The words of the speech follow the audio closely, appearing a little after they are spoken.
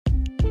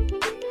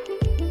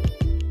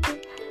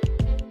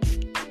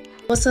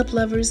What's up,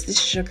 lovers?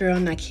 This is your girl,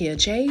 Nakia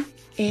J,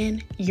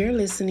 and you're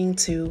listening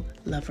to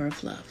Lover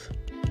of Love.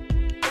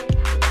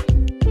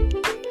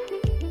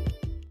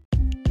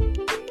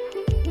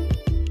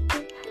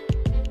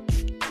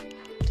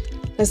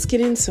 Let's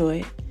get into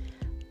it.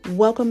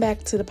 Welcome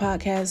back to the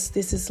podcast.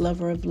 This is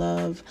Lover of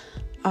Love.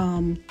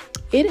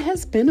 It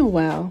has been a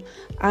while.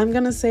 I'm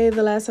going to say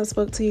the last I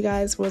spoke to you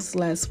guys was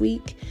last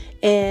week.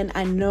 And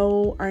I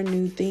know our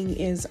new thing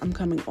is I'm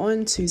coming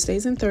on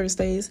Tuesdays and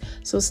Thursdays,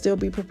 so still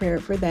be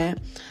prepared for that.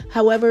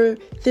 However,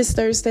 this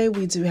Thursday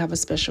we do have a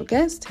special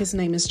guest. His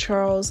name is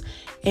Charles,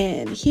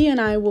 and he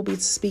and I will be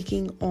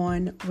speaking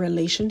on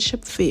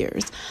relationship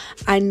fears.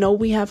 I know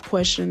we have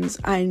questions.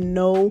 I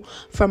know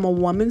from a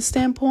woman's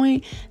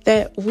standpoint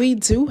that we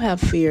do have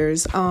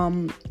fears.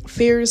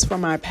 Fears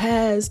from our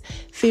past,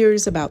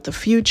 fears about the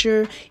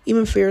future,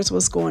 even fears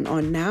what's going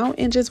on now,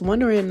 and just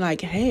wondering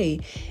like, hey,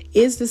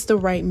 is this the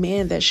right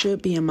man that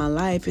should be in my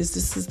life? Is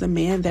this the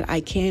man that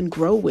I can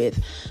grow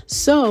with?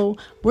 So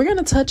we're going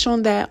to touch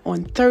on that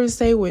on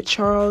Thursday with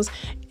Charles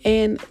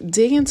and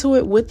dig into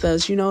it with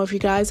us. You know, if you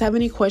guys have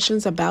any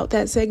questions about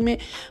that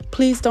segment,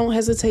 please don't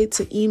hesitate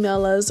to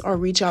email us or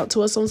reach out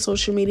to us on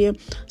social media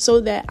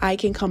so that I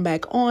can come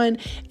back on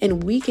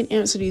and we can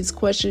answer these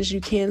questions.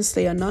 You can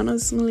stay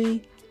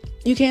anonymously.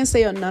 You can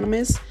stay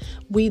anonymous.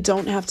 We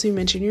don't have to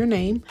mention your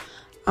name.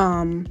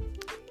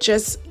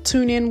 Just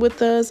tune in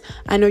with us.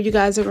 I know you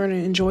guys are going to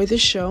enjoy the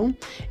show.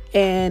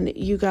 And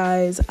you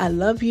guys, I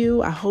love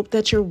you. I hope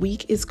that your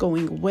week is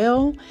going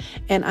well.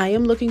 And I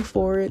am looking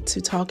forward to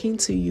talking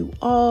to you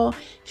all,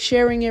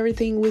 sharing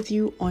everything with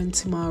you on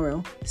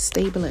tomorrow.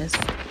 Stay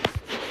blessed.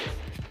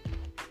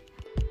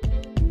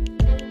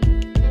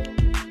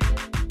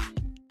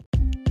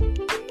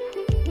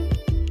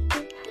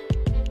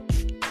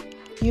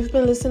 You've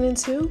been listening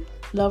to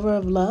Lover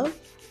of Love.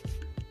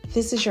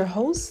 This is your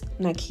host,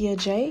 Nakia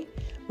J.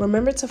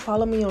 Remember to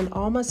follow me on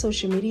all my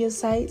social media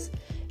sites,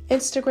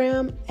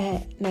 Instagram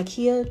at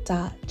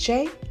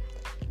nakia.j,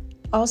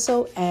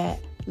 also at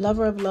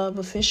Lover of Love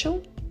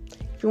Official.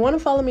 If you want to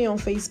follow me on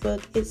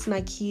Facebook, it's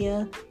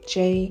Nakia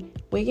J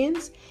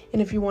Wiggins.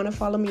 And if you want to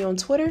follow me on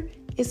Twitter,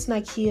 it's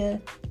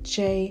Nakia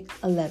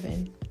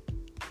J11.